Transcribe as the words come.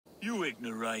You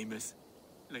ignoramus.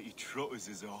 Lady Trotters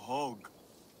is a hog,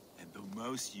 and the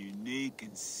most unique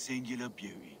and singular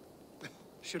beauty.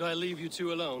 Should I leave you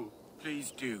two alone?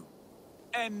 Please do.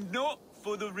 And not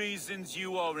for the reasons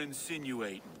you are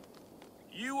insinuating.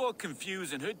 You are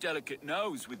confusing her delicate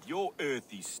nose with your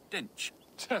earthy stench.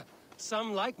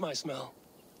 Some like my smell.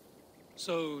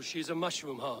 So she's a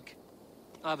mushroom hog.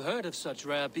 I've heard of such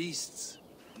rare beasts.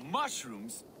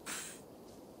 Mushrooms? Pfft.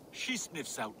 She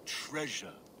sniffs out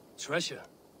treasure. Treasure?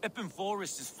 Epping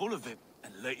Forest is full of it,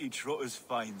 and Lady Trotters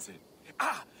finds it.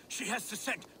 Ah! She has the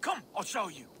scent! Come, I'll show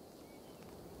you!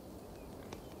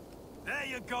 There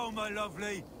you go, my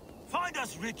lovely. Find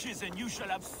us riches, and you shall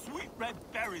have sweet red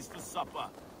berries for supper.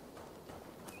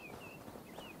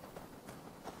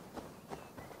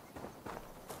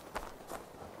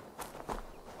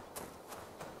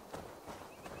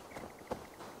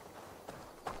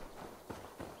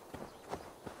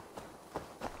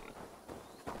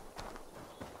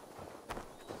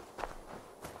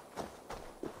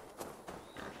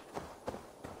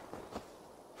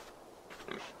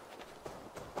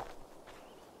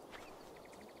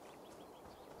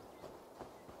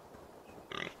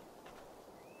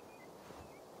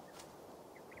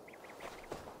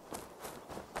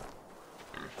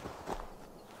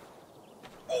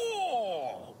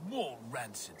 More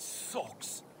rancid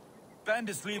socks.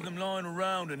 Bandits leave them lying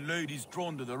around and ladies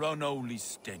drawn to their unholy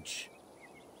stench.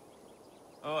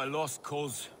 Oh, I lost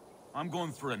cuz. I'm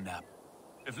going for a nap.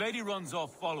 If Lady runs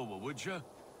off, follow her, would you?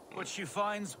 What she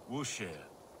finds, we'll share.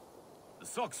 The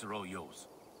socks are all yours.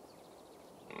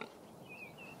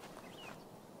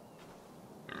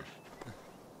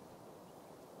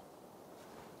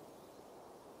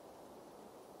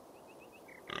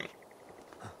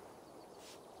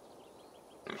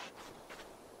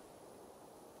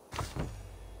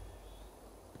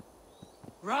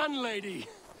 Run, lady!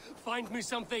 Find me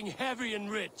something heavy and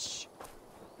rich.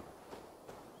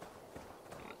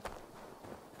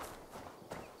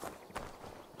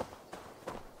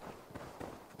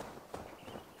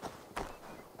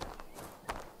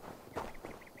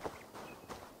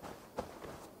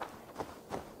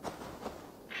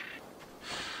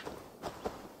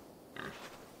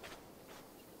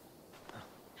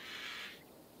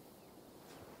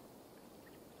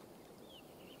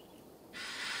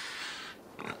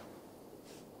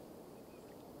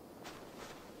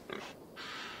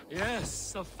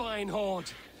 Yes, a fine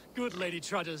horde. Good, Lady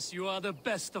Trotters, you are the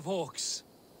best of hawks.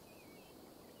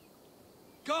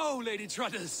 Go, Lady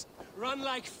Trotters! Run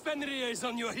like Fenrir's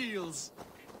on your heels!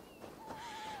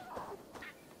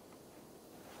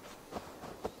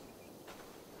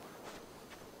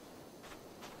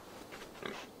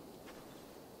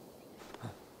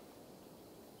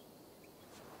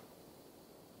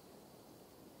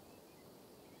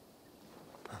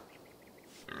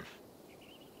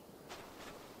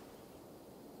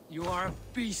 You are a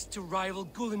beast to rival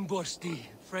Gullinborsti,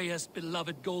 Freya's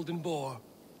beloved golden boar.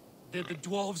 Did the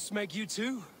dwarves make you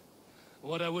too?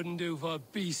 What I wouldn't do for a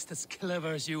beast as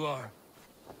clever as you are.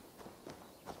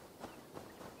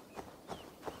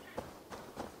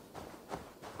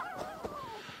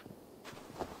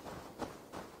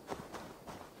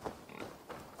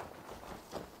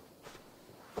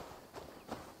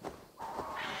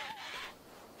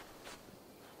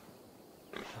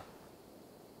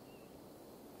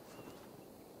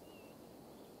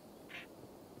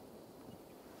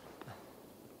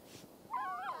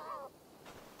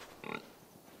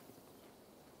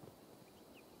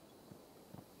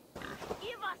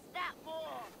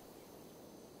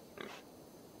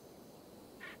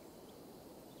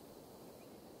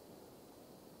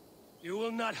 You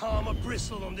will not harm a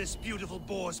bristle on this beautiful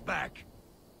boar's back.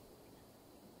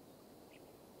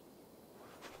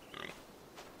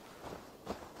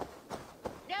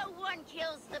 No one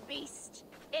kills the beast.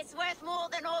 It's worth more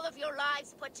than all of your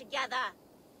lives put together.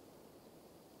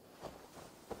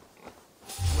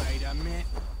 Wait a minute.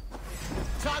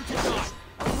 Time to die!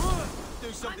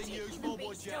 Do something useful,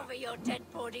 would ya? Over your dead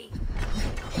body.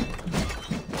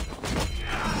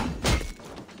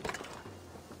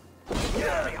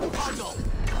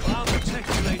 I'll protect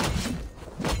you, lady.